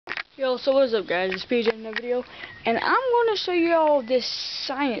Yo, so what's up guys, it's PJ in the video, and I'm going to show you all this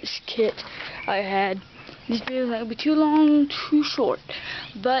science kit I had. This video is not going to be too long, too short,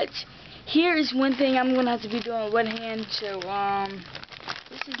 but here is one thing I'm going to have to be doing with one hand. So,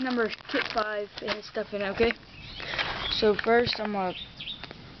 this is number kit 5, it has stuff in it, okay? So first I'm going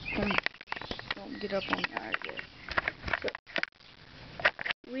to get up on right there. So,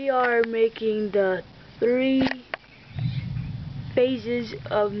 we are making the 3 phases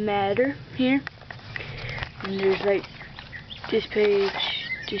of matter here, and there's like this page,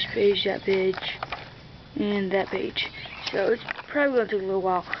 that page, and that page. So it's probably going to take a little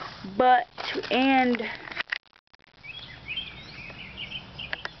while, but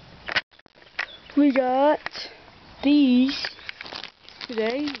we got these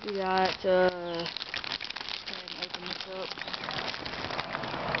today. We got go ahead and open this up.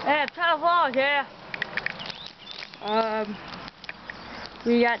 Hey, try to vlog, yeah.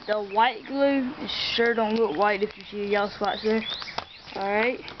 We got the white glue. It sure don't look white if you see the yellow spots there.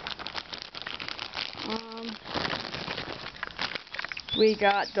 Alright. We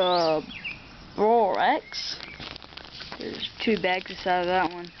got the borax. There's 2 bags inside of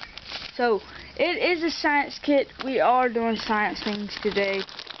that one. So, it is a science kit. We are doing science things today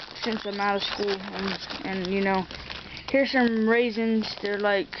since I'm out of school. And you know, here's some raisins. They're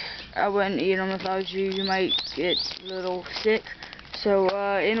like, I wouldn't eat them if I was you. You might get a little sick. So,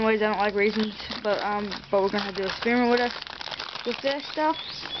 anyways, I don't like raisins, but we're gonna have to do an experiment with this stuff.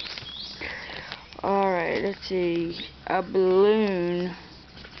 Alright, let's see. A balloon.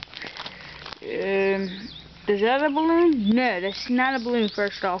 Is that a balloon? No, that's not a balloon,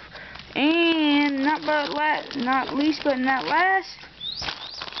 first off. And not least but not last,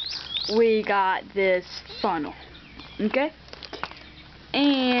 we got this funnel. Okay?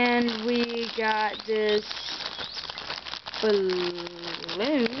 And we got this balloon.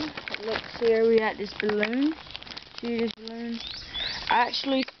 Look, here we got this balloon. See this balloon?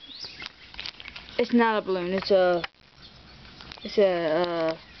 Actually, it's not a balloon. It's a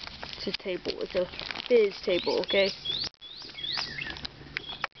table. It's a fizz table. Okay.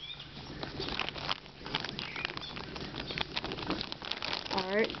 All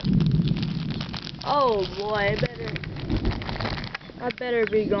right. Oh boy, I better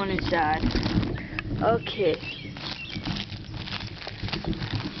be going inside. Okay.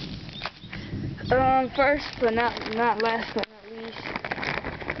 First but not last but not least,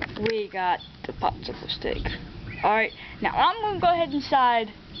 we got the popsicle stick. Alright, now I'm gonna go ahead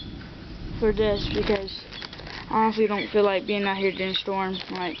inside for this because I honestly don't feel like being out here during a storm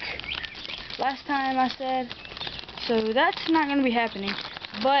like last time I said. So that's not gonna be happening.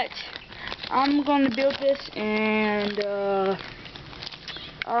 But I'm gonna build this, and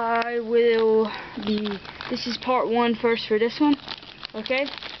this is part 1 first for this one. Okay?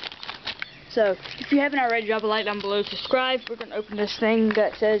 So, if you haven't already, drop a like down below, subscribe. We're going to open this thing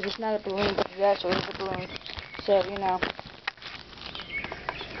that says it's not a balloon, but it actually is a balloon. So, you know.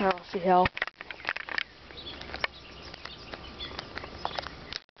 I'll see how.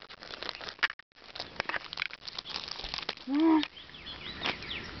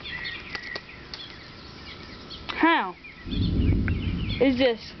 How is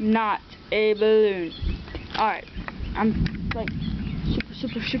this not a balloon? Alright. I'm like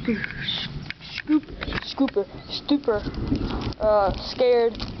super scared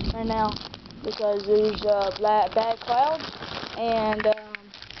right now because there's bad clouds, and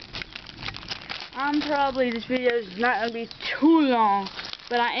this video is not going to be too long,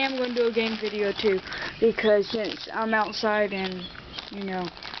 but I am going to do a game video too, because since I'm outside and, you know,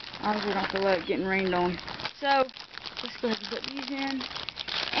 I honestly don't feel like getting rained on. So, let's go ahead and put these in,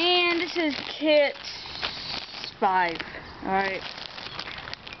 and this is kit 5, alright.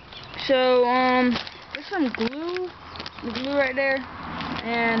 So, there's some glue right there,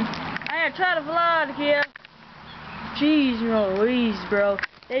 and I gotta try to vlog here. Jeez Louise, bro.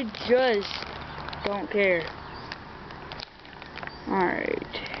 They just don't care.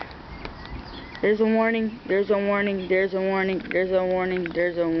 Alright. There's a warning, there's a warning, there's a warning, there's a warning,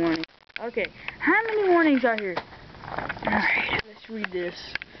 there's a warning. Okay, how many warnings are here? Alright, let's read this.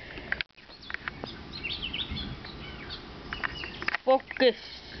 Focus.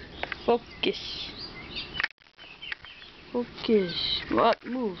 Focus. Focus. What?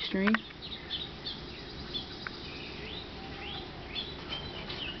 Move, stream.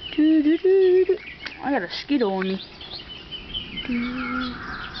 I got a mosquito on me.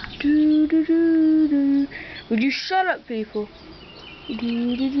 Would you shut up, people?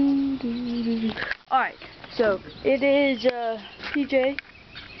 Alright, so it is PJ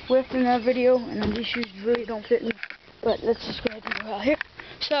with another video, and these shoes really don't fit me. But let's just go ahead and go out here.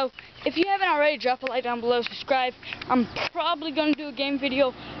 So, if you haven't already, drop a like down below, subscribe. I'm probably going to do a game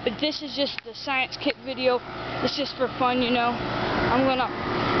video, but this is just the science kit video. It's just for fun, you know. I'm going to...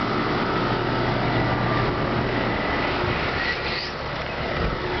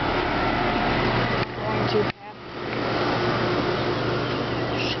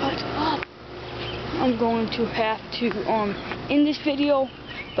 I'm going to have to end this video,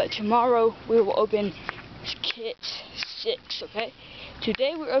 but tomorrow we will open kit 6, okay?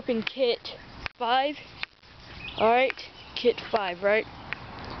 Today we open kit 5, alright? Kit 5, right?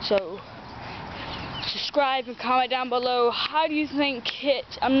 So, subscribe and comment down below, how do you think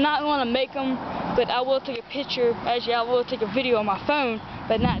kits, I'm not going to make them, but I will take a picture, actually I will take a video on my phone,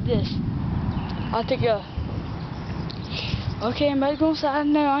 but not this. I'll take a, okay, I'm about to go inside, I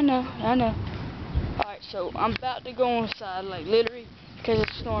know. Alright, so I'm about to go inside, like literally, because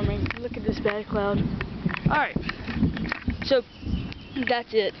it's storming. Look at this bad cloud. Alright, so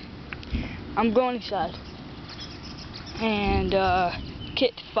that's it. I'm going inside. And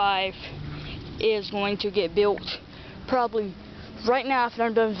kit 5 is going to get built probably right now after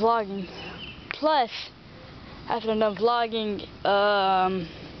I'm done vlogging. Plus, after I'm done vlogging,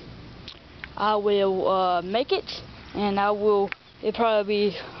 I will make it, and it'll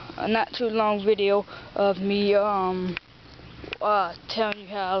probably be a not too long video of me telling you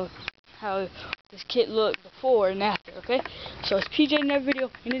how this kit looked before and after, okay? So it's PJ in every video,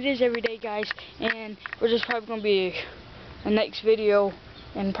 and it is every day, guys, and we're just probably going to be a next video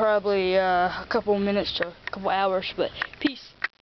in probably a couple minutes to a couple hours, but peace.